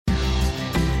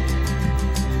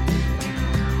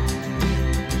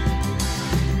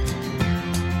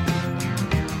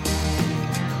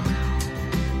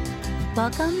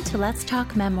Welcome to Let's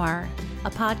Talk Memoir, a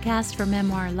podcast for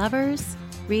memoir lovers,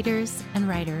 readers, and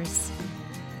writers.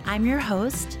 I'm your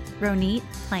host, Ronit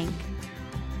Plank.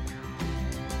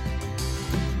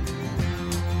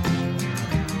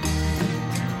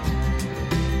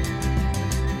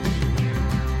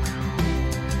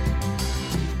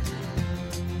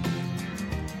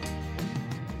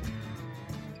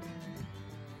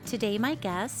 Today, my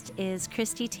guest is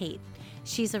Christie Tate.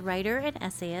 She's a writer and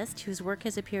essayist whose work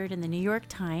has appeared in the New York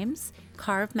Times,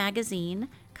 Carve Magazine,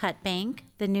 Cut Bank,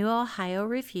 the New Ohio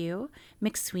Review,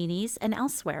 McSweeney's, and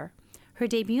elsewhere. Her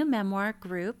debut memoir,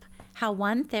 Group, How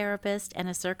One Therapist and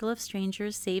a Circle of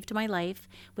Strangers Saved My Life,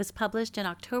 was published in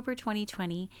October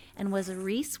 2020 and was a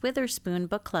Reese Witherspoon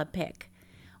book club pick.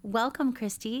 Welcome,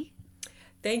 Christie.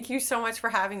 Thank you so much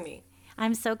for having me.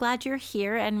 I'm so glad you're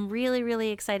here and really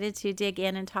excited to dig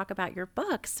in and talk about your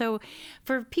book. So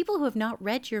for people who have not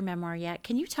read your memoir yet,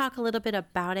 can you talk a little bit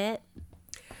about it?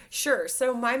 Sure.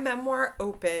 So my memoir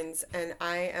opens and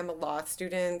I am a law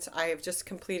student. I have just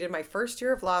completed my first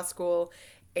year of law school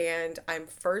and I'm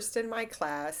first in my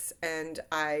class and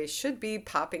I should be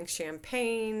popping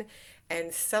champagne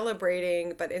and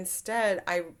celebrating, but instead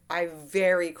I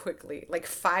very quickly, like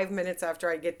 5 minutes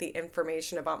after I get the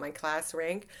information about my class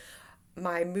rank,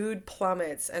 my mood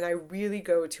plummets and I really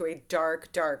go to a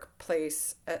dark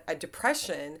place, a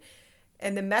depression.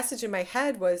 And the message in my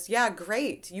head was, yeah,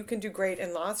 great. You can do great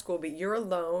in law school, but you're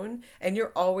alone and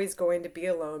you're always going to be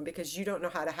alone because you don't know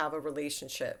how to have a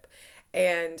relationship.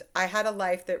 And I had a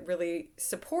life that really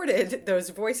supported those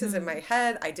voices in my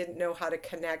head. I didn't know how to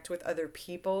connect with other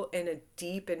people in a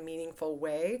deep and meaningful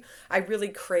way. I really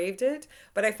craved it,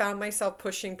 but I found myself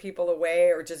pushing people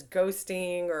away or just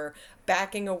ghosting or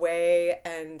backing away.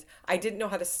 And I didn't know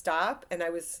how to stop. And I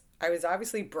was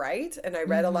obviously bright and I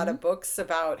read a lot of books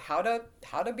about how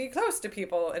to be close to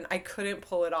people and I couldn't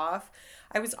pull it off.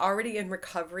 I was already in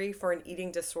recovery for an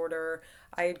eating disorder.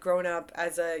 I had grown up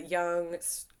as a young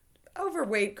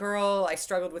overweight girl. I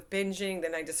struggled with binging.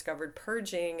 Then I discovered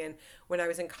purging. And when I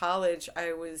was in college,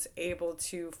 I was able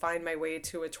to find my way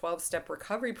to a 12-step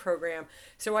recovery program.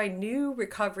 So I knew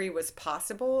recovery was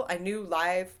possible. I knew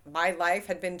my life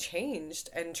had been changed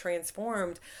and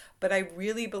transformed. But I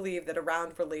really believe that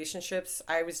around relationships,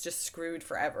 I was just screwed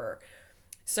forever.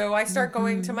 So I start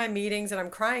going to my meetings and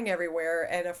I'm crying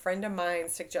everywhere. And a friend of mine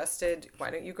suggested, why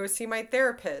don't you go see my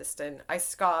therapist? And I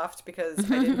scoffed because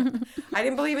I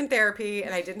didn't believe in therapy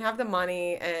and I didn't have the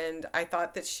money. And I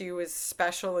thought that she was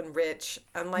special and rich,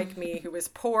 unlike me, who was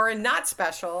poor and not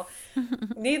special.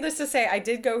 Needless to say, I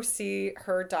did go see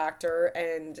her doctor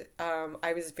and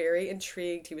I was very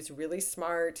intrigued. He was really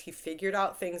smart. He figured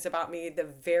out things about me the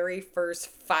very first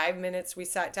 5 minutes we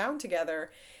sat down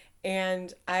together.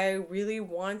 And I really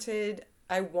wanted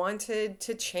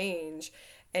to change,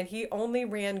 and he only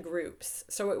ran groups.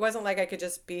 So it wasn't like I could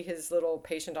just be his little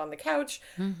patient on the couch.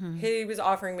 He was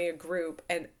offering me a group,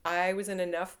 and I was in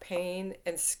enough pain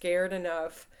and scared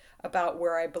enough about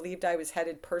where I believed I was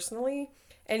headed personally.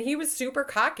 And he was super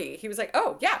cocky. He was like,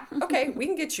 oh, yeah, okay, we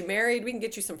can get you married. We can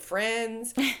get you some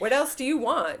friends. What else do you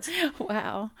want?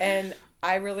 Wow. And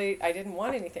I didn't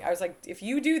want anything. I was like, if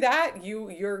you do that,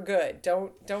 you're good.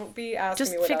 Don't be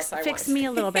asking me what else I want. Fix me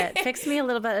a little bit. Fix me a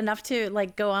little bit enough to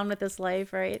like go on with this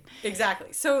life, right?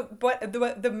 Exactly. So but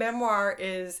the memoir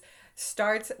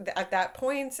starts at that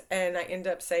point, and I end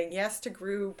up saying yes to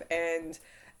group, and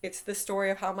it's the story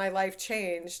of how my life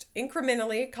changed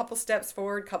incrementally, a couple steps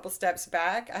forward, couple steps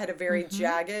back. I had a very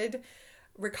jagged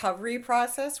recovery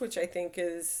process, which I think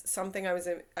is something I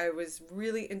was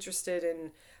really interested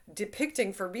in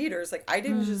depicting for readers. Like, I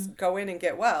didn't just go in and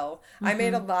get well. I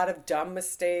made a lot of dumb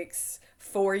mistakes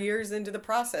 4 years into the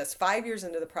process, 5 years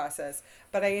into the process,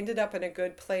 but I ended up in a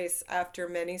good place after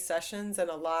many sessions and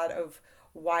a lot of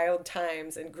wild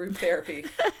times in group therapy.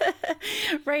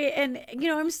 Right. And,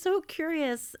 I'm so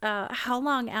curious, how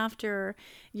long after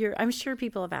I'm sure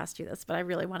people have asked you this, but I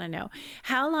really want to know,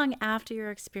 how long after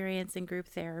your experience in group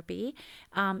therapy,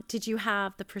 did you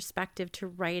have the perspective to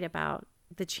write about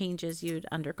the changes you'd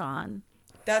undergone?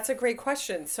 That's a great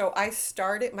question. So I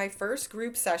started, my first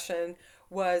group session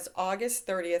was August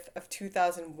 30th of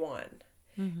 2001.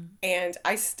 And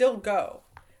I still go.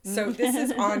 So this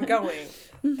is ongoing.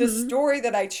 The story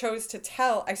that I chose to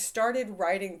tell, I started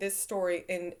writing this story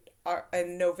in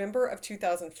November of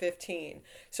 2015.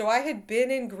 So I had been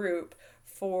in group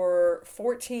for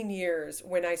 14 years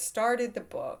when I started the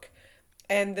book.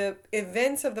 And the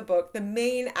events of the book, the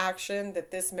main action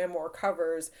that this memoir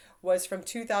covers was from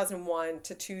 2001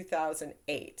 to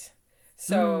 2008.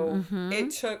 So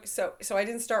it took, so I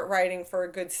didn't start writing for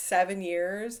a good 7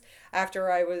 years after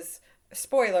I was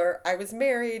spoiler, I was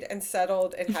married and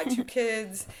settled and had 2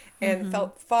 kids and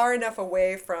felt far enough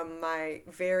away from my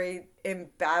very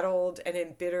embattled and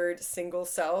embittered single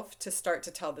self to start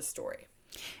to tell the story.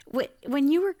 When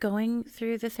you were going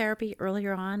through the therapy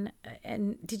earlier on,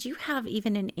 and did you have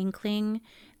even an inkling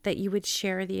that you would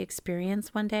share the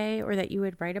experience one day or that you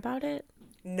would write about it?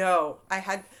 No,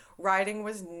 writing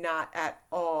was not at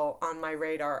all on my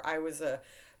radar. I was a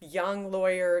young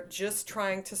lawyer just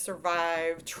trying to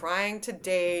survive, trying to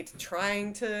date,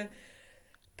 trying to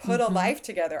put a life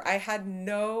together. I had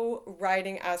no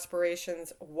writing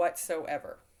aspirations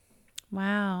whatsoever.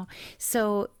 Wow.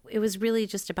 So it was really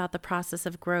just about the process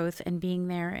of growth and being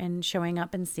there and showing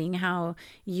up and seeing how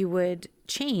you would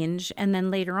change. And then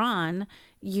later on,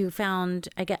 you found,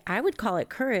 I would call it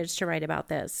courage to write about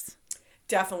this.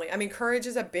 Definitely. I mean, courage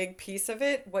is a big piece of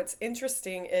it. What's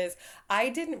interesting is I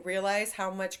didn't realize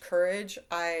how much courage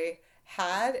I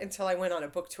had until I went on a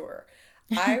book tour.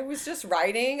 I was just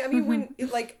writing. I mean, when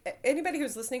like anybody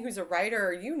who's listening who's a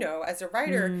writer, as a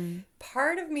writer,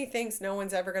 part of me thinks no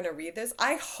one's ever going to read this.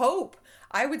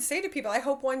 I would say to people, I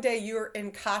hope one day you're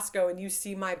in Costco and you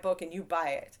see my book and you buy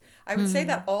it. I would say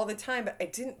that all the time, but I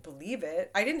didn't believe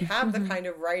it. I didn't have the kind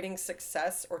of writing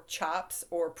success or chops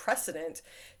or precedent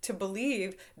to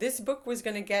believe this book was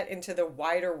going to get into the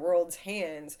wider world's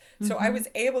hands. So I was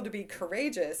able to be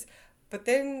courageous. But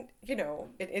then,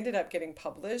 it ended up getting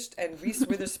published and Reese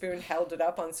Witherspoon held it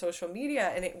up on social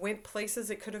media and it went places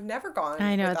it could have never gone.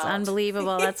 I know, it's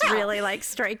unbelievable. That's really like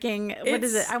striking. What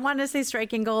is it? I want to say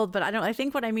striking gold, but I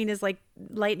think what I mean is like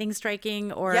lightning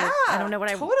striking or I don't know what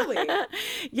totally.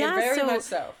 Yeah, very much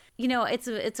so.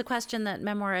 It's a question that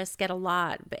memoirists get a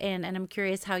lot, and I'm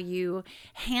curious how you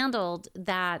handled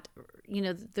that,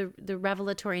 the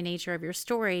revelatory nature of your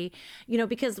story,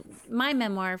 because my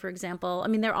memoir, for example, I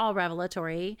mean, they're all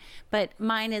revelatory, but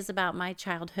mine is about my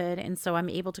childhood. And so I'm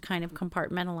able to kind of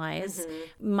compartmentalize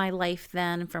my life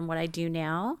then from what I do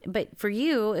now. But for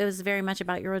you, it was very much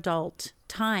about your adult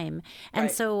time. And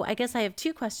so I guess I have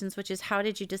 2 questions, which is how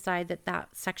did you decide that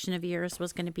section of yours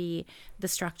was going to be the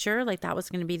structure, like that was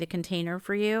going to be the container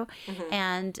for you?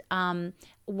 And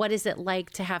what is it like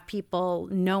to have people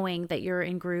knowing that you're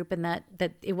in group and that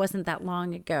it wasn't that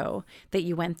long ago that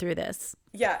you went through this?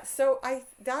 Yeah, so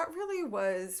that really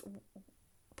was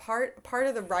part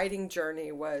of the writing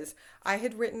journey. Was I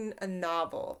had written a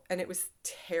novel and it was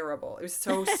terrible. It was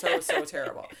so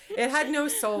terrible. It had no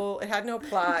soul, it had no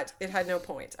plot, it had no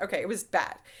point. Okay, it was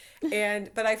bad.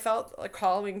 But I felt a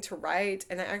calling to write,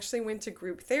 and I actually went to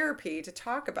group therapy to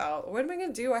talk about, what am I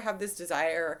going to do? I have this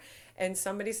desire. And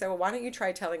somebody said, well, why don't you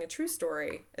try telling a true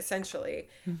story, essentially?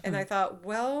 And I thought,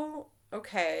 well,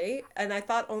 okay. And I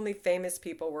thought only famous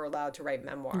people were allowed to write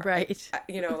memoir. Right.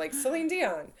 Like Celine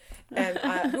Dion. And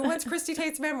who wants Christie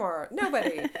Tate's memoir?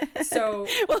 Nobody. So,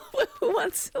 well, who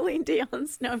wants Celine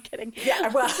Dion's? No, I'm kidding. Yeah,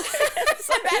 well,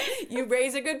 you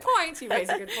raise a good point.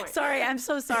 Sorry, I'm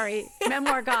so sorry.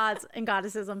 Memoir gods and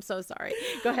goddesses, I'm so sorry.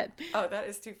 Go ahead. Oh, that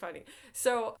is too funny.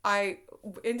 So I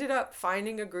ended up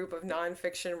finding a group of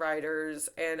nonfiction writers,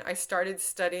 and I started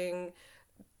studying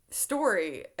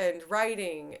story and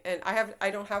writing, and I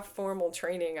don't have formal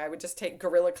training. I would just take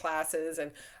guerrilla classes,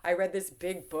 and I read this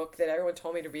big book that everyone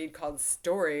told me to read called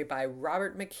Story by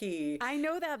Robert McKee. I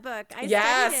know that book. I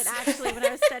studied it actually when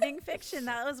I was studying fiction.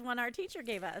 That was one our teacher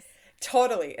gave us.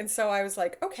 Totally. And so I was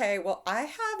like, okay, well, I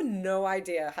have no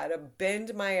idea how to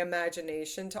bend my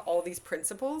imagination to all these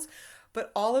principles. But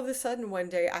all of a sudden one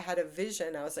day I had a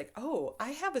vision. I was like, oh, I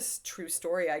have a true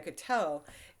story I could tell.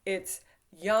 It's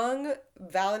young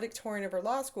valedictorian of her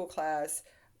law school class,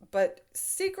 but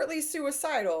secretly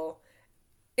suicidal.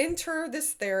 Enter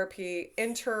this therapy,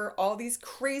 enter all these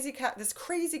this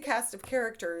crazy cast of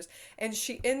characters, and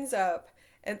she ends up,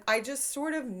 and I just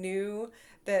sort of knew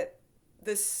that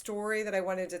the story that I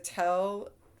wanted to tell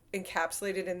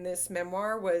encapsulated in this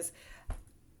memoir was,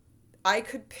 I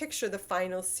could picture the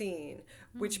final scene,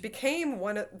 which became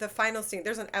one of the final scene.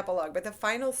 There's an epilogue, but the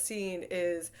final scene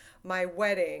is my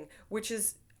wedding, which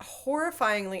is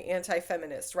horrifyingly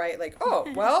anti-feminist, right? Like,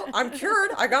 oh, well, I'm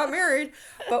cured. I got married.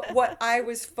 But what I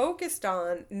was focused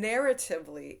on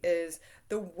narratively is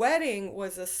the wedding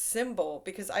was a symbol,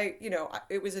 because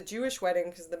it was a Jewish wedding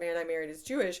because the man I married is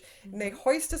Jewish. And they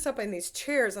hoist us up in these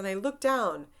chairs, and I look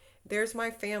down. There's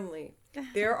my family.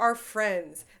 There are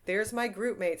friends. There's my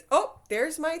group mates. Oh,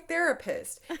 there's my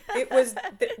therapist. It was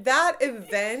that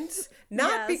event,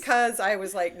 not because I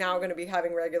was like now going to be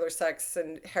having regular sex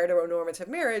and heteronormative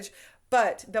marriage,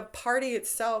 but the party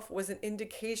itself was an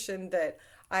indication that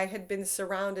I had been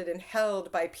surrounded and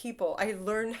held by people. I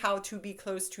learned how to be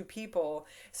close to people.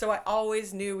 So I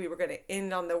always knew we were going to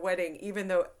end on the wedding, even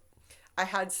though I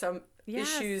had some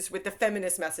issues with the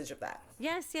feminist message of that.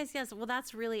 Yes. Well,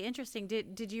 that's really interesting.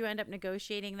 Did you end up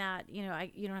negotiating that? You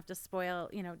don't have to spoil,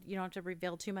 you don't have to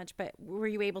reveal too much, but were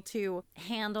you able to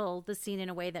handle the scene in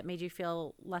a way that made you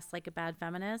feel less like a bad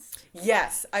feminist?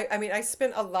 Yes. I mean, I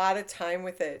spent a lot of time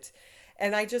with it,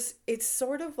 and it's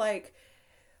sort of like,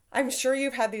 I'm sure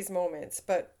you've had these moments,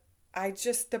 but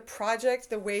the project,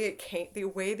 the way it came, the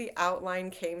way the outline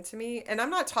came to me, and I'm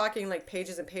not talking like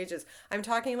pages and pages. I'm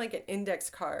talking like an index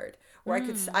card where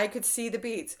I could see the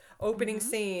beats. Opening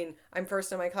scene, I'm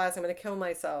first in my class, I'm going to kill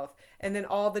myself. And then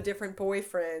all the different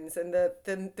boyfriends and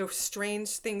the strange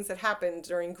things that happened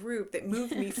during group that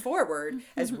moved me forward,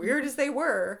 as weird as they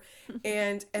were.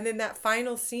 And then that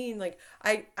final scene, like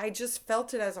I just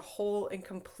felt it as a whole and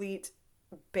complete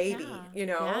baby,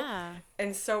 Yeah.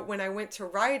 And so when I went to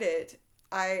write it,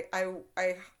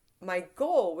 my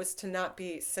goal was to not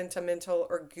be sentimental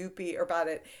or goopy about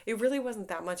it. It really wasn't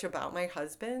that much about my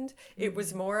husband. It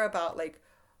was more about like,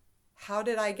 how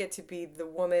did I get to be the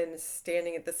woman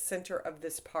standing at the center of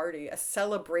this party, a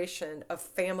celebration of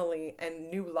family and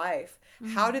new life?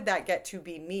 How did that get to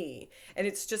be me? And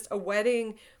it's just, a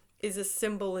wedding is a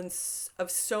symbol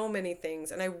of so many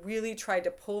things. And I really tried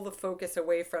to pull the focus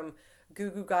away from goo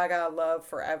goo gaga love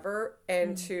forever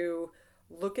and to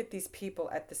look at these people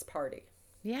at this party.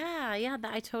 Yeah,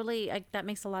 that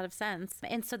makes a lot of sense.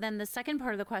 And so then the second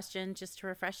part of the question, just to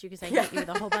refresh you, because I hit you with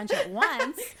a whole bunch at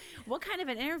once, what kind of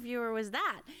an interviewer was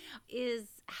that? Is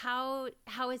how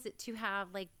is it to have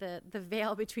like the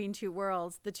veil between two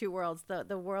worlds,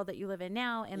 the world that you live in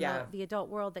now and the adult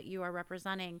world that you are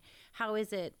representing? How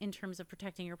is it in terms of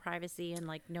protecting your privacy and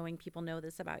like knowing people know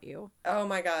this about you? Oh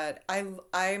my God. I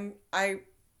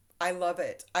love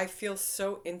it. I feel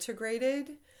so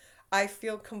integrated. I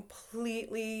feel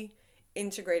completely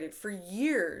integrated. For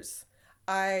years,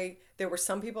 there were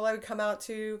some people I would come out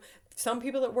to, some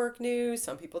people at work knew,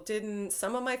 some people didn't,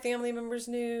 some of my family members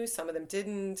knew, some of them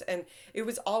didn't, and it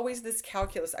was always this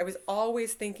calculus. I was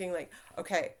always thinking like,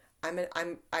 okay, I'm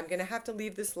gonna have to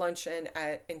leave this luncheon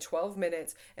in 12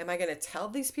 minutes. Am I gonna tell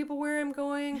these people where I'm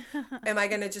going? Am I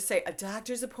gonna just say a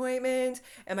doctor's appointment?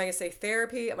 Am I gonna say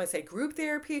therapy? Am I gonna say group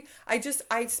therapy? I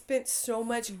spent so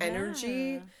much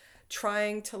energy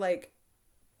trying to like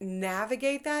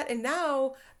navigate that, and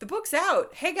now the book's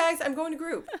out. Hey guys, I'm going to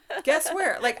group. Guess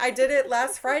where? Like, I did it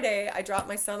last Friday. I dropped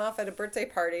my son off at a birthday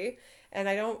party, and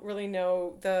I don't really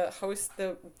know the host,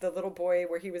 the little boy,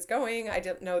 where he was going. I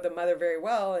didn't know the mother very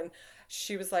well, and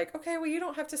she was like, okay, well, you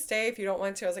don't have to stay if you don't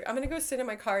want to. I was like, I'm gonna go sit in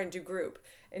my car and do group.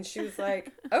 And she was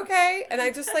like, okay. And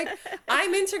I just like,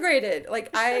 I'm integrated. Like,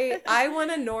 I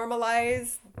want to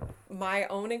normalize my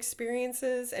own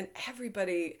experiences, and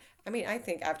everybody, I mean, I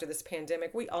think after this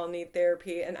pandemic, we all need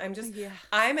therapy, and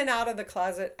I'm an out of the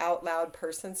closet, out loud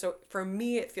person. So for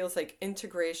me, it feels like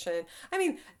integration. I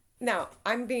mean, now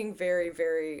I'm being very,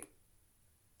 very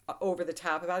over the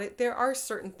top about it. There are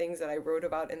certain things that I wrote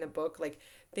about in the book, like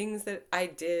things that I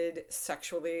did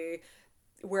sexually,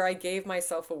 where I gave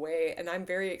myself away, and I'm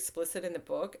very explicit in the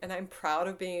book, and I'm proud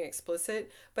of being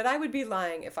explicit, but I would be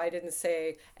lying if I didn't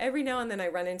say, every now and then I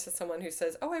run into someone who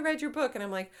says, oh, I read your book, and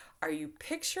I'm like, are you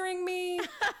picturing me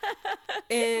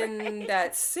in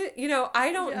that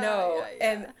I don't know.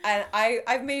 And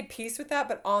I've made peace with that,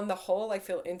 but on the whole, I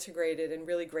feel integrated and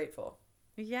really grateful.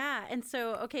 Yeah. And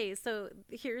so, okay, so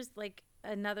here's like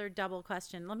another double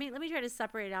question. Let me try to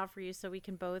separate it out for you so we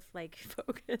can both like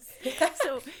focus.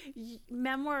 So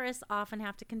memoirists often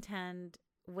have to contend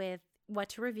with what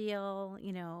to reveal,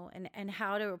 and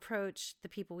how to approach the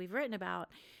people we've written about.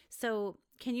 So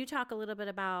can you talk a little bit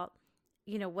about,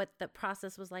 what the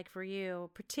process was like for you,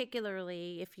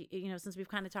 particularly if since we've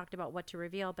kind of talked about what to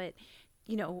reveal, but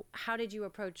how did you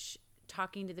approach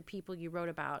talking to the people you wrote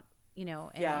about?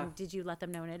 And did you let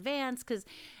them know in advance? Because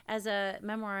as a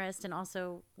memoirist, and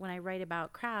also when I write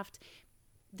about craft,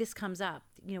 this comes up.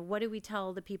 What do we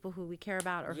tell the people who we care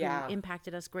about or who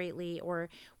impacted us greatly? Or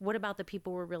what about the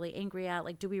people we're really angry at?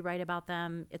 Like, do we write about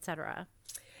them, etc.?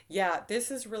 Yeah,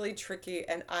 this is really tricky,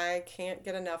 and I can't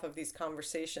get enough of these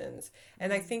conversations.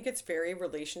 And I think it's very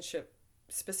relationship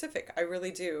specific. I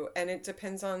really do. And it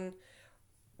depends on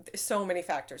so many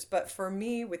factors. But for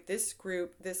me, with this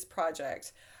group, this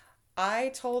project, I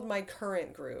told my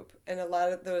current group, and a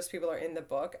lot of those people are in the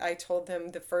book, I told them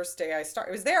the first day I started.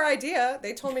 It was their idea.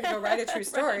 They told me to go write a true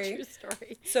story. Write a true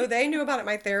story. So they knew about it.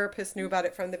 My therapist knew about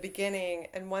it from the beginning.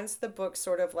 And once the book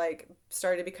sort of like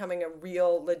started becoming a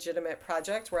real legitimate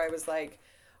project where I was like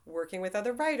working with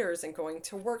other writers and going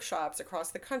to workshops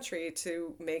across the country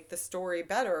to make the story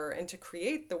better and to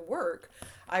create the work,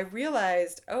 I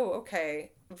realized, oh,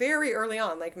 okay, very early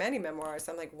on, like many memoirs,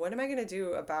 I'm like, what am I going to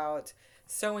do about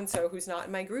so-and-so who's not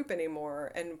in my group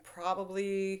anymore. And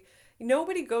probably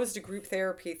nobody goes to group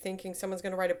therapy thinking someone's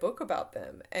going to write a book about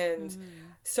them. And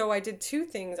so I did two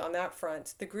things on that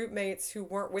front. The group mates who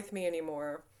weren't with me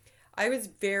anymore, I was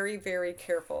very, very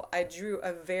careful. I drew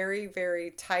a very,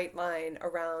 very tight line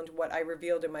around what I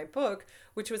revealed in my book,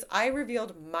 which was I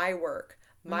revealed my work,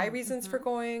 my reasons for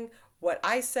going, what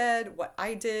I said, what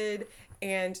I did.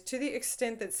 And to the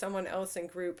extent that someone else in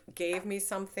group gave me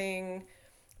something,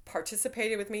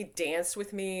 participated with me, danced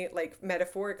with me, like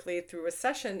metaphorically through a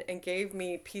session, and gave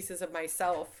me pieces of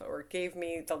myself or gave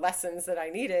me the lessons that I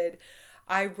needed,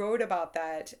 I wrote about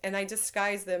that and I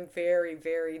disguised them very,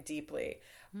 very deeply.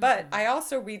 But I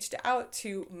also reached out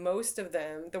to most of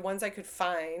them, the ones I could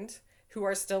find who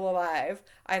are still alive,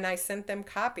 and I sent them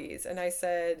copies and I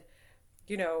said,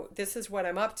 you know, this is what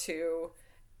I'm up to,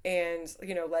 and,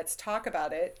 you know, let's talk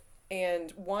about it.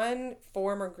 And one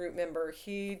former group member,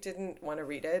 he didn't want to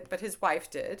read it, but his wife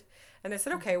did. And I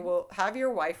said, okay, well, have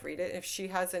your wife read it if she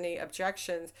has any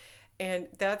objections. And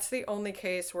that's the only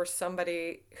case where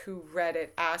somebody who read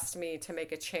it asked me to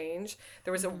make a change.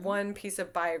 There was a one piece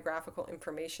of biographical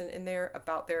information in there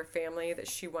about their family that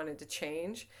she wanted to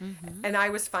change. And I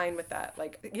was fine with that.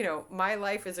 Like, you know, my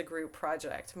life is a group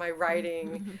project. My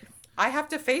writing, I have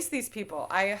to face these people.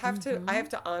 I have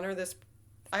to honor this.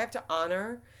 I have to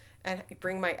honor and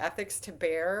bring my ethics to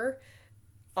bear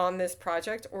on this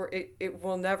project, or it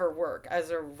will never work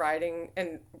as writing,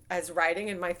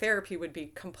 and my therapy would be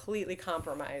completely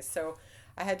compromised. So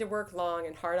I had to work long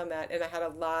and hard on that, and I had a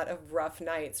lot of rough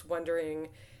nights wondering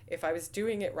if I was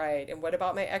doing it right, and what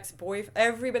about my ex-boyfriend?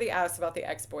 Everybody asked about the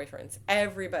ex-boyfriends.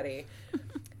 Everybody.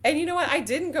 And you know what? I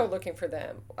didn't go looking for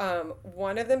them.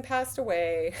 One of them passed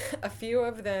away, a few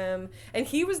of them, and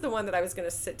he was the one that I was going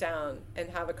to sit down and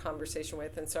have a conversation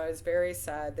with. And so I was very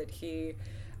sad that he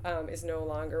is no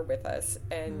longer with us.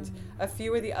 And a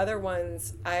few of the other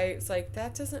ones, I was like,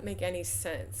 that doesn't make any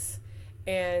sense.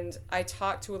 And I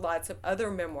talked to lots of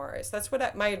other memoirists. That's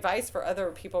what my advice for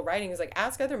other people writing is, like,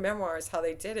 ask other memoirists how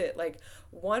they did it. Like,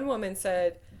 one woman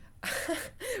said,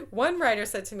 one writer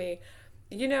said to me,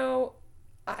 you know,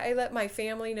 I let my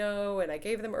family know and I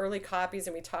gave them early copies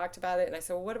and we talked about it. And I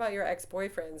said, well, what about your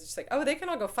ex-boyfriends? She's like, oh, they can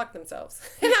all go fuck themselves.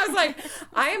 And I was like,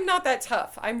 I am not that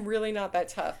tough. I'm really not that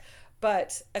tough.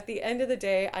 But at the end of the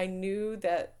day, I knew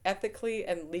that ethically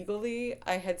and legally,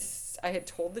 I had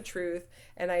told the truth,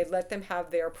 and I let them have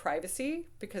their privacy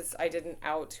because I didn't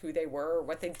out who they were or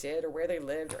what they did or where they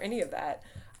lived or any of that.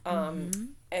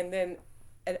 And then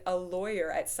a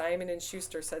lawyer at Simon &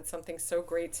 Schuster said something so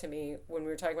great to me when we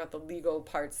were talking about the legal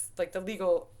parts, like the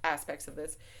legal aspects of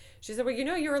this. She said, well, you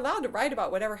know, you're allowed to write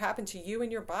about whatever happened to you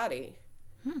and your body.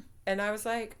 And I was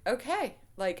like, okay.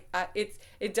 Like,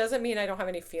 it doesn't mean I don't have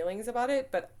any feelings about it,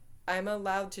 but I'm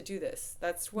allowed to do this.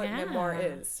 That's what memoir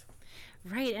is.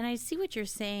 Right. And I see what you're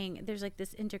saying. There's like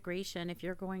this integration. If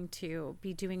you're going to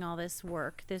be doing all this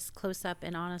work, this close up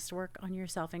and honest work on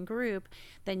yourself in group,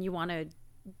 then you want to,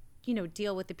 you know,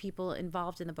 deal with the people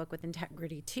involved in the book with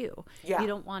integrity too. You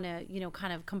don't want to, you know,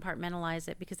 kind of compartmentalize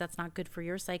it because that's not good for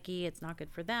your psyche. It's not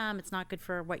good for them. It's not good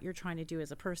for what you're trying to do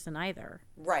as a person either.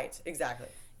 Right. Exactly.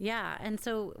 Yeah. And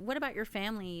so what about your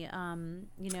family?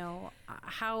 You know,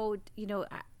 how, you know,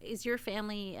 is your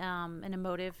family an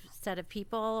emotive set of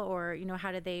people, or, you know,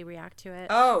 how did they react to it?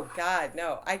 Oh, God,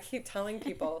 no. I keep telling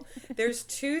people there's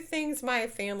two things my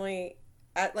family,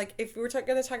 like if we were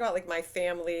going to talk about like my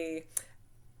family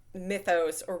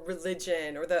mythos or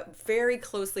religion or the very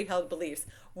closely held beliefs.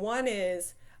 One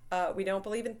is we don't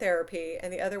believe in therapy,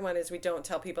 and the other one is we don't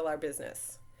tell people our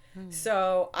business.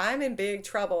 So I'm in big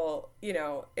trouble, you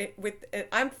know,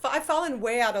 I've fallen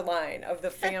way out of line of the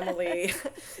family,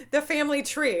 the family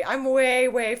tree. I'm way,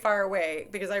 way far away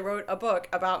because I wrote a book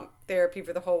about therapy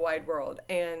for the whole wide world.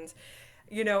 And,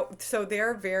 you know, so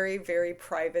they're very, very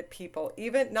private people,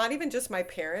 not even just my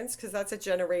parents, because that's a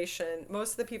generation.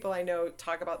 Most of the people I know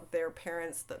talk about their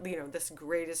parents, you know, this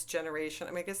greatest generation.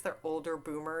 I mean, I guess they're older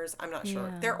boomers. I'm not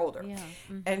sure. They're older. Yeah.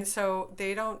 And so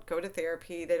they don't go to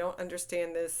therapy. They don't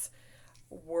understand this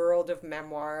world of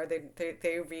memoir.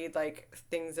 They read like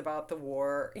things about the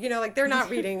war, you know, like they're not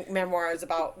reading memoirs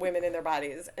about women and their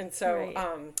bodies. And so,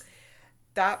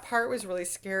 that part was really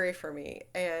scary for me.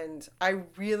 And I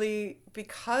really,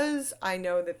 because I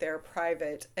know that they're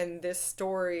private and this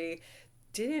story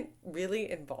didn't really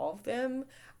involve them,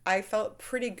 I felt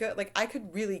pretty good. Like I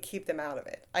could really keep them out of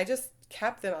it. I just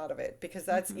kept them out of it because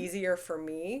that's easier for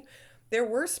me. There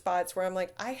were spots where I'm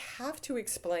like, I have to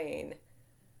explain,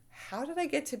 how did I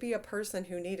get to be a person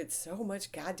who needed so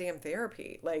much goddamn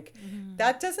therapy? Like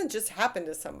that doesn't just happen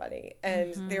to somebody.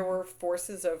 And there were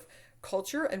forces of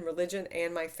culture and religion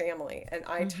and my family. And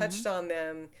I touched on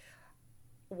them.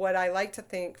 What I like to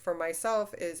think for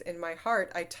myself is, in my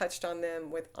heart, I touched on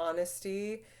them with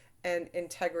honesty and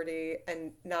integrity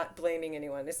and not blaming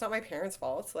anyone. It's not my parents'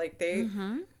 fault. Like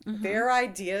their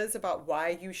ideas about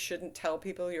why you shouldn't tell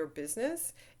people your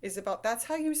business is about, that's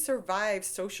how you survive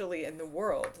socially in the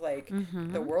world. Like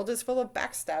the world is full of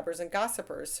backstabbers and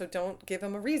gossipers, so don't give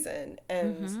them a reason.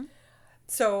 And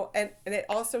so, and it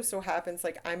also so happens,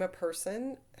 like, I'm a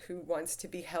person who wants to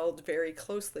be held very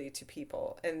closely to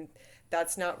people, and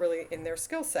that's not really in their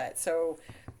skill set. So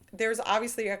there's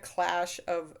obviously a clash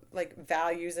of like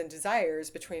values and desires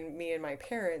between me and my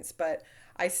parents, but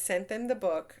I sent them the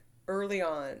book early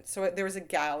on. So there was a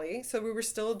galley, so we were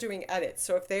still doing edits.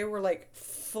 So if they were like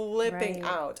flipping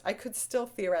out, I could still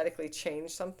theoretically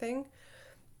change something.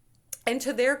 And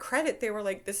to their credit, they were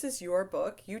like, this is your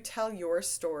book. You tell your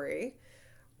story.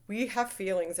 We have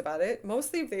feelings about it.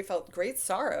 Mostly they felt great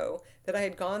sorrow that I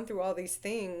had gone through all these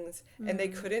things and they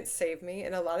couldn't save me.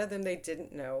 And a lot of them they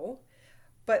didn't know.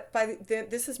 But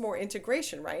this is more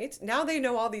integration, right? Now they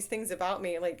know all these things about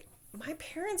me. Like, my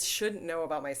parents shouldn't know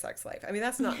about my sex life. I mean,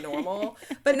 that's not normal,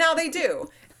 but now they do.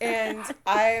 And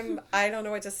I don't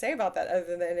know what to say about that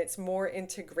other than it's more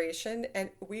integration. And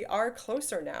we are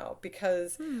closer now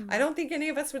because I don't think any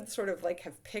of us would sort of like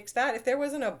have picked that. If there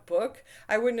wasn't a book,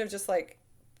 I wouldn't have just like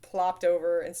plopped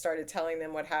over and started telling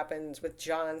them what happened with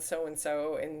John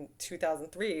so-and-so in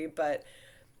 2003. But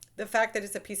the fact that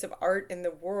it's a piece of art in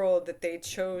the world that they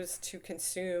chose to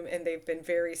consume and they've been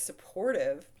very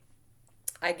supportive,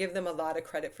 I give them a lot of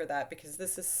credit for that because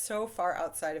this is so far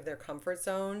outside of their comfort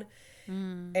zone.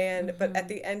 But at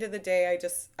the end of the day,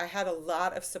 I had a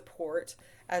lot of support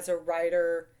as a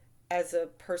writer, as a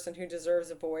person who deserves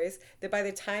a voice, that by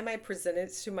the time I presented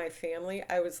it to my family,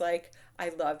 I was like, I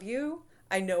love you.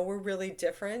 I know we're really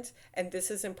different and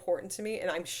this is important to me and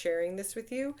I'm sharing this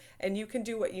with you and you can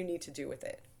do what you need to do with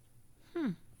it.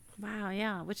 Wow,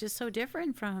 yeah, which is so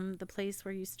different from the place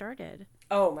where you started.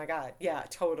 Oh my God, yeah,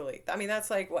 totally. I mean, that's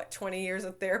like, what, 20 years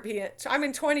of therapy? I'm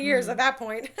in 20 years at that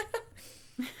point.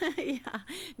 Yeah,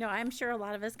 no, I'm sure a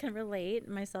lot of us can relate,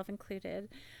 myself included.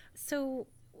 So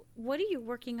what are you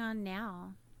working on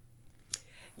now?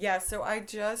 Yeah, so I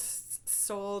just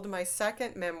sold my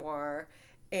second memoir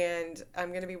and I'm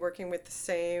going to be working with the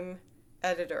same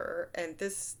editor. And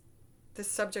the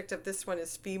subject of this one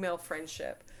is female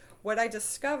friendship. What I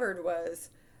discovered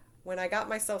was when I got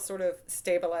myself sort of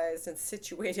stabilized and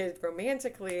situated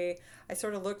romantically, I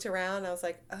sort of looked around and I was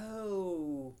like,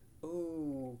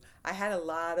 I had a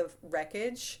lot of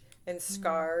wreckage and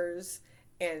scars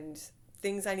and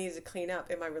things I needed to clean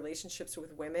up in my relationships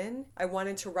with women. I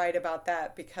wanted to write about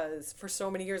that because for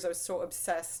so many years I was so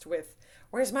obsessed with,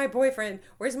 where's my boyfriend?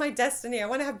 Where's my destiny? I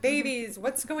want to have babies.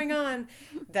 What's going on?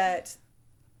 That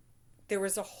there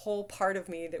was a whole part of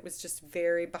me that was just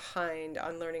very behind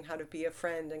on learning how to be a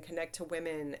friend and connect to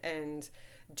women and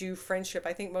do friendship.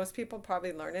 I think most people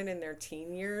probably learn it in their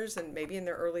teen years and maybe in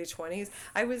their early 20s.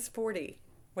 I was 40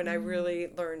 when I really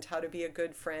learned how to be a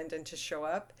good friend and to show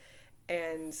up.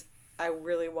 And I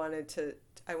really wanted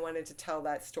to tell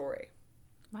that story.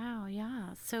 Wow, yeah.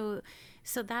 So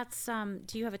that's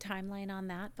do you have a timeline on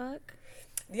that book?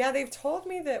 Yeah, they've told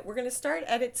me that we're going to start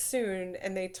edit soon,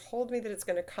 and they told me that it's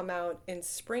going to come out in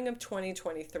spring of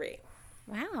 2023.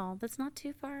 Wow, that's not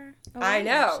too far away, I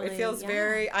know. actually. It feels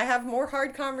I have more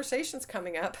hard conversations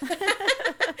coming up.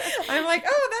 I'm like,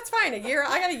 oh, that's fine.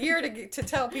 I got a year to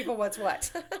tell people what's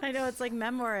what. I know, it's like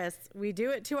memoirists. We do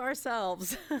it to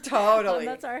ourselves. Totally.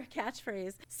 That's our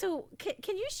catchphrase. So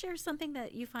can you share something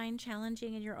that you find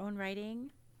challenging in your own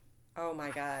writing? Oh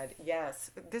my God,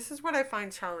 yes. This is what I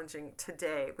find challenging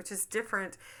today, which is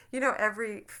different. You know,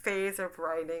 every phase of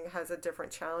writing has a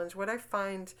different challenge. What I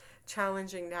find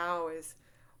challenging now is,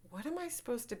 what am I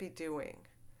supposed to be doing?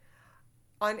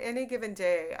 On any given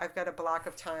day, I've got a block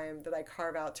of time that I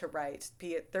carve out to write,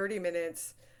 be it 30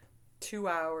 minutes, 2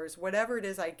 hours, whatever it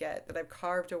is I get that I've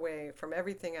carved away from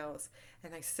everything else.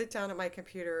 And I sit down at my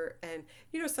computer and,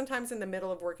 you know, sometimes in the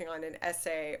middle of working on an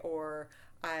essay or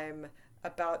I'm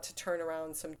about to turn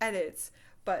around some edits,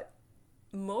 but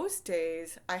most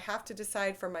days I have to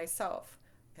decide for myself.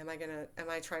 Am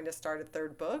I trying to start a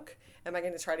third book? Am I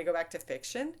going to try to go back to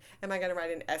fiction? Am I going to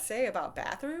write an essay about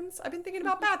bathrooms? I've been thinking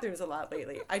about bathrooms a lot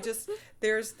lately.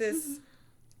 There's this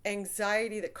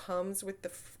anxiety that comes with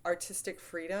the artistic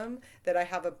freedom that I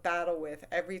have a battle with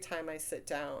every time I sit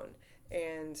down.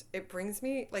 And it brings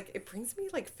me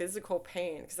physical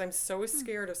pain because I'm so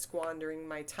scared of squandering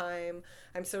my time.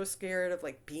 I'm so scared of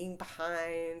like being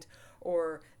behind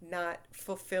or not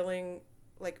fulfilling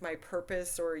like my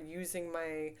purpose or using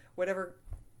my whatever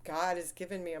God has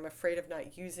given me. I'm afraid of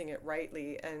not using it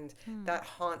rightly, and that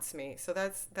haunts me. So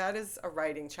that is a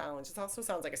writing challenge. It also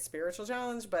sounds like a spiritual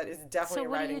challenge, but it's definitely So a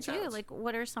what do writing you do? challenge. Like,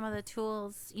 what are some of the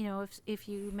tools, if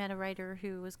you met a writer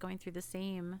who was going through the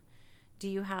same, do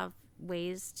you have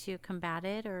ways to combat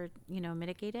it or,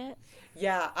 mitigate it?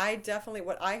 Yeah, I definitely,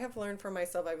 what I have learned for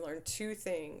myself, I've learned two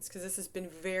things because this has been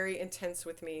very intense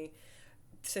with me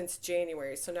since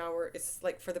January. So now it's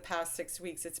like for the past 6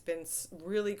 weeks, it's been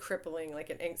really crippling, like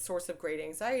an source of great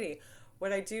anxiety.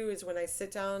 What I do is when I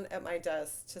sit down at my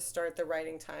desk to start the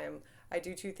writing time, I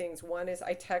do two things. One is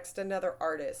I text another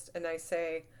artist and I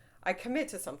say, I commit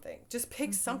to something. Just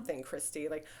pick something, Christie.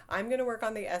 Like, I'm going to work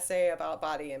on the essay about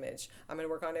body image. I'm going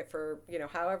to work on it for,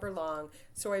 however long.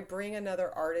 So I bring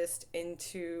another artist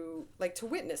into, like, to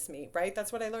witness me, right?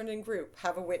 That's what I learned in group,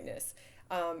 have a witness.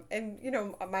 And,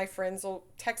 my friends will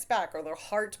text back or they'll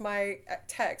heart my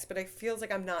text, but it feels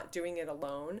like I'm not doing it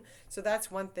alone. So that's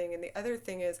one thing. And the other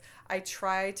thing is I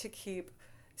try to keep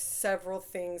several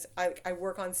things. I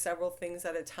work on several things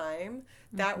at a time.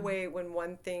 That way, when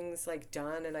one thing's like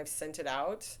done and I've sent it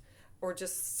out or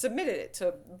just submitted it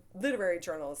to literary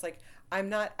journals, like I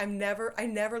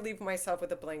never leave myself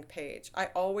with a blank page. I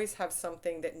always have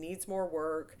something that needs more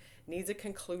work, needs a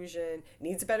conclusion,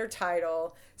 needs a better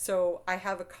title. So I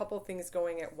have a couple things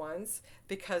going at once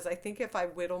because I think if I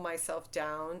whittle myself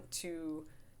down to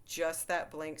just that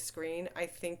blank screen, I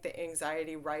think the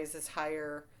anxiety rises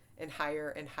higher and higher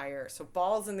and higher. So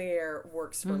balls in the air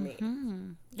works for me.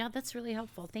 Yeah, that's really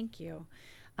helpful. Thank you.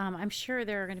 I'm sure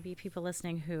there are going to be people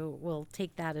listening who will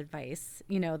take that advice,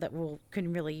 that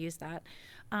can really use that.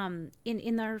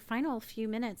 In our final few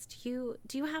minutes, do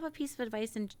you have a piece of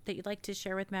advice that you'd like to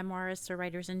share with memoirists or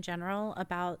writers in general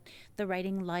about the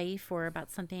writing life or about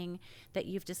something that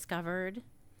you've discovered?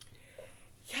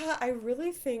 Yeah, I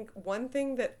really think one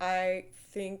thing that I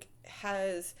think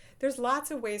there's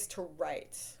lots of ways to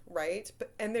write, right?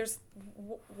 And there's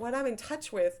what I'm in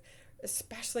touch with,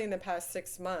 especially in the past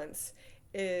 6 months,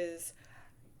 is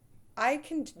I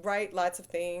can write lots of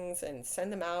things and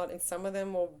send them out, and some of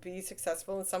them will be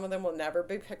successful and some of them will never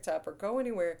be picked up or go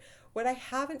anywhere. What I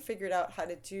haven't figured out how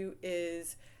to do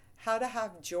is how to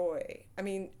have joy. I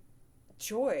mean,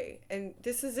 joy. And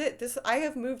this is it. I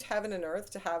have moved heaven and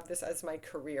earth to have this as my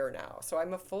career now. So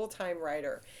I'm a full-time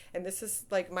writer, and this is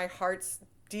like my heart's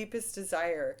deepest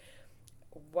desire.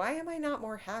 Why am I not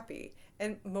more happy?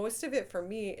 And most of it for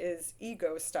me is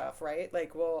ego stuff, right?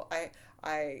 Like, well,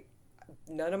 I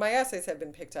none of my essays have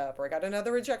been picked up, or I got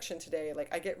another rejection today. Like,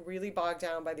 I get really bogged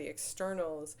down by the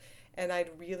externals, and I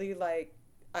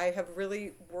have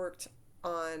really worked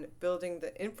on building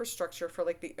the infrastructure for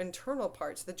like the internal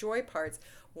parts, the joy parts.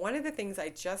 One of the things I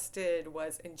just did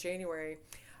was in January,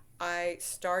 I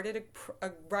started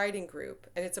a writing group,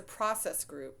 and it's a process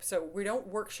group. So we don't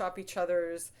workshop each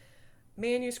other's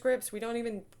manuscripts. We don't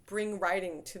even bring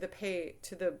writing to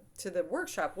the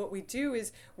workshop. What we do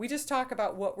is we just talk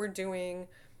about what we're doing,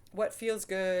 what feels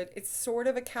good. It's sort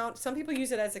of some people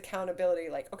use it as accountability.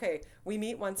 Like, okay, we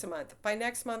meet once a month. By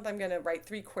next month, I'm going to write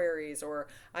 3 queries, or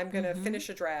I'm going to finish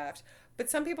a draft.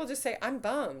 But some people just say, I'm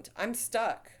bummed. I'm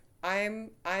stuck.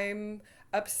 I'm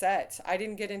upset. I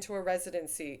didn't get into a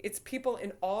residency. It's people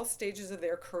in all stages of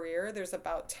their career. There's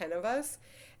about 10 of us.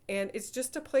 And it's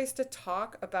just a place to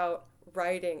talk about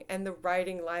writing and the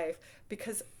writing life,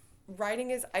 because writing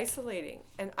is isolating,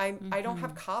 and I don't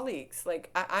have colleagues.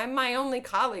 Like, I'm my only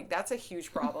colleague. That's a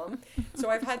huge problem. So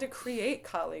I've had to create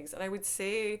colleagues, and I would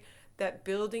say that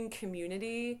building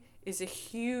community is a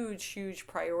huge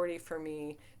priority for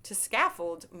me to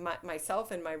scaffold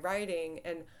myself and my writing.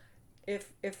 And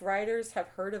if writers have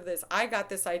heard of this, I got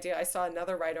this idea. I saw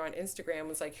another writer on Instagram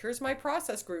was like, here's my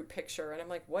process group picture. And I'm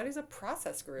like, what is a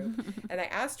process group? And I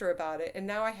asked her about it, and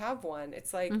now I have one.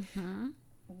 It's like,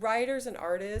 writers and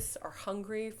artists are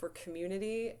hungry for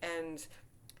community, and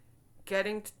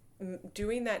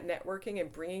doing that networking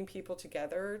and bringing people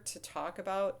together to talk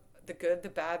about the good, the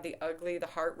bad, the ugly, the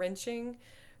heart-wrenching.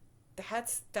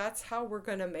 That's how we're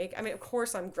going to make. I mean, of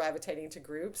course I'm gravitating to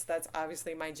groups. That's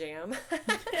obviously my jam.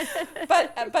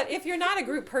 But if you're not a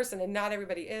group person, and not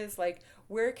everybody is, like,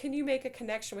 where can you make a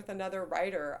connection with another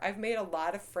writer? I've made a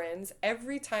lot of friends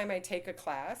every time I take a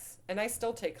class, and I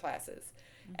still take classes.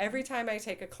 Every time I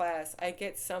take a class, I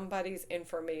get somebody's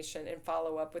information and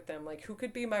follow up with them. Like, who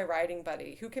could be my writing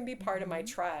buddy? Who can be part of my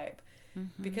tribe?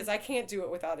 Because I can't do it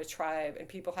without a tribe and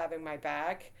people having my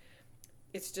back.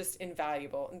 It's just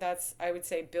invaluable. And that's, I would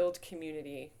say, build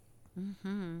community.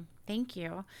 Thank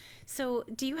you. So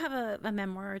do you have a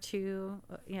memoir or two,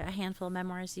 a handful of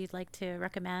memoirs you'd like to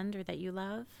recommend or that you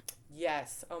love?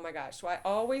 Yes. Oh my gosh. So I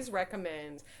always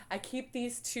recommend, I keep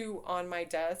these two on my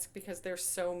desk because they're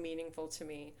so meaningful to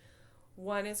me.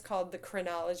 One is called The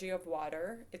Chronology of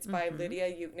Water. It's by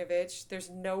Lydia Yuknavitch. There's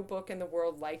no book in the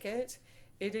world like it.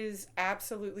 It is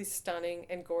absolutely stunning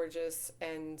and gorgeous,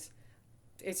 and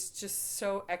it's just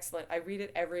so excellent. I read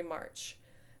it every March.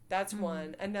 That's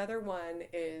one. Another one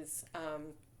is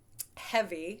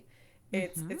Heavy.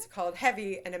 It's called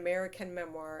Heavy, an American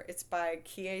Memoir. It's by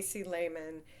Kiesi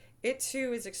Lehman. It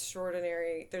too is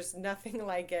extraordinary. There's nothing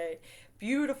like it.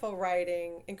 Beautiful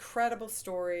writing, incredible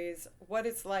stories, what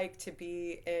it's like to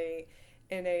be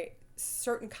in a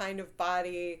certain kind of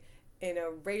body in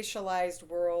a racialized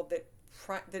world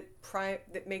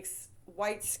that makes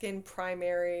white skin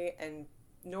primary and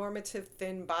normative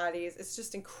thin bodies. It's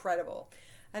just incredible.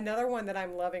 Another one that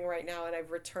I'm loving right now, and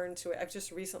I've returned to it, I've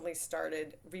just recently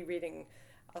started rereading,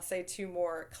 I'll say two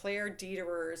more, Claire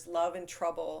Dederer's Love and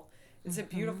Trouble. It's a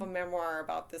beautiful memoir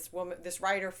about this woman. This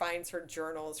writer finds her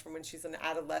journals from when she's an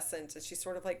adolescent, and she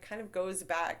sort of like kind of goes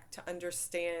back to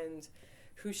understand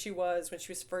who she was when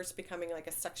she was first becoming like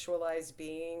a sexualized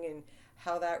being and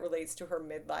how that relates to her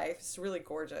midlife. It's really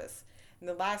gorgeous. And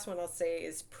the last one I'll say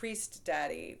is Priest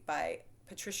Daddy by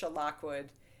Patricia Lockwood.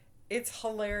 It's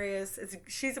hilarious.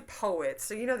 She's a poet.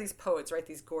 So you know these poets write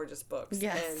these gorgeous books.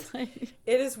 Yes. And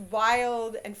it is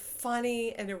wild and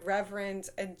funny and irreverent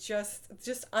and just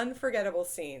unforgettable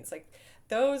scenes. Like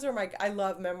I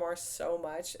love memoirs so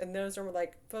much, and those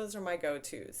are my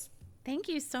go-tos. Thank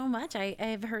you so much.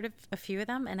 I've heard of a few of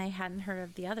them, and I hadn't heard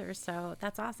of the others, so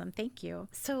that's awesome. Thank you.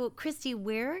 So, Christie,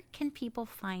 where can people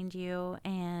find you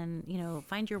and,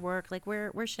 find your work? Like,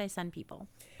 where should I send people?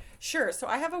 Sure. So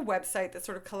I have a website that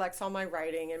sort of collects all my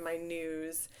writing and my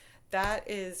news. That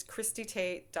is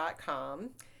ChristieTate.com.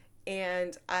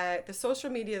 And the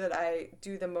social media that I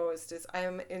do the most is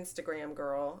I'm an Instagram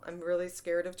girl. I'm really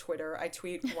scared of Twitter. I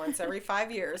tweet once every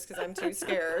 5 years because I'm too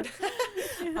scared.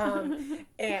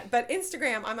 But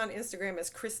Instagram, I'm on Instagram as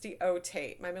Christie O.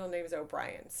 Tate. My middle name is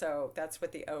O'Brien, so that's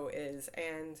what the O is.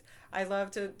 And I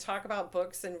love to talk about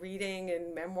books and reading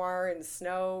and memoir and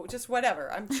snow, just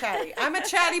whatever. I'm chatty. I'm a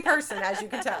chatty person, as you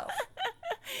can tell.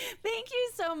 Thank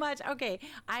you so much. Okay,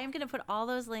 I am going to put all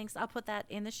those links. I'll put that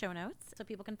in the show notes so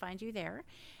people can find you there.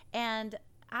 And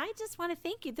I just want to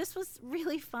thank you. This was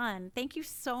really fun. Thank you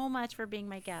so much for being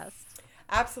my guest.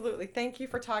 Absolutely. Thank you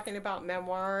for talking about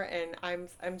memoir. And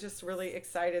I'm just really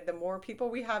excited. The more people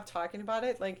we have talking about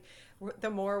it, like the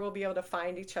more we'll be able to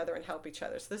find each other and help each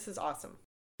other. So this is awesome.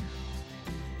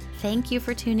 Thank you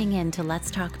for tuning in to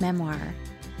Let's Talk Memoir.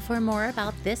 For more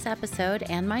about this episode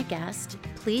and my guest,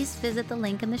 please visit the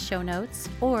link in the show notes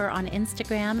or on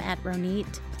Instagram at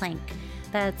Ronit Plank.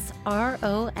 That's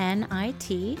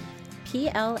RONITPLANK.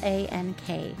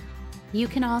 You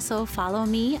can also follow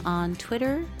me on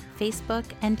Twitter, Facebook,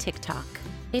 and TikTok.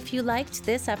 If you liked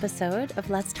this episode of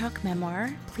Let's Talk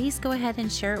Memoir, please go ahead and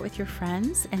share it with your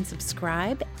friends and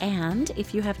subscribe. And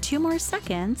if you have 2 more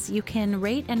seconds, you can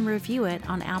rate and review it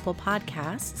on Apple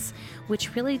Podcasts,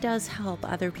 which really does help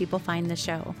other people find the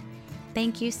show.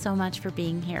 Thank you so much for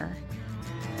being here.